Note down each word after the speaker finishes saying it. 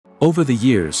Over the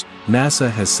years, NASA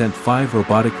has sent 5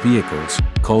 robotic vehicles,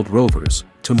 called ROVERS,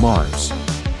 to Mars.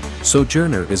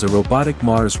 Sojourner is a robotic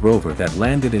Mars rover that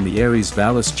landed in the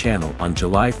Aries-Vallis Channel on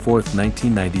July 4,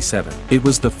 1997. It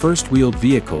was the first wheeled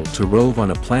vehicle to rove on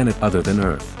a planet other than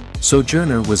Earth.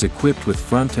 Sojourner was equipped with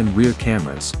front and rear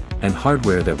cameras, and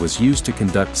hardware that was used to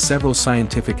conduct several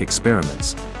scientific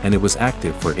experiments, and it was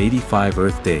active for 85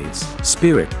 Earth days.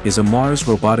 Spirit is a Mars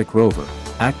robotic rover,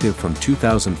 active from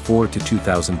 2004 to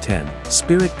 2010.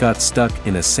 Spirit got stuck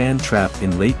in a sand trap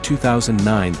in late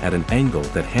 2009 at an angle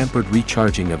that hampered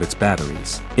recharging of its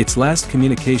batteries. Its last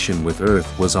communication with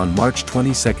Earth was on March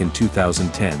 22,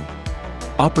 2010.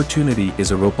 Opportunity is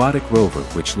a robotic rover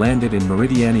which landed in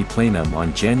Meridiani Planum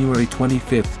on January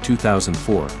 25,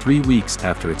 2004. 3 weeks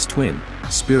after its twin,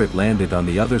 Spirit landed on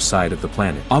the other side of the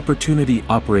planet. Opportunity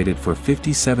operated for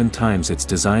 57 times its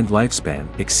designed lifespan,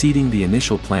 exceeding the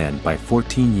initial plan by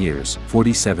 14 years,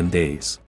 47 days.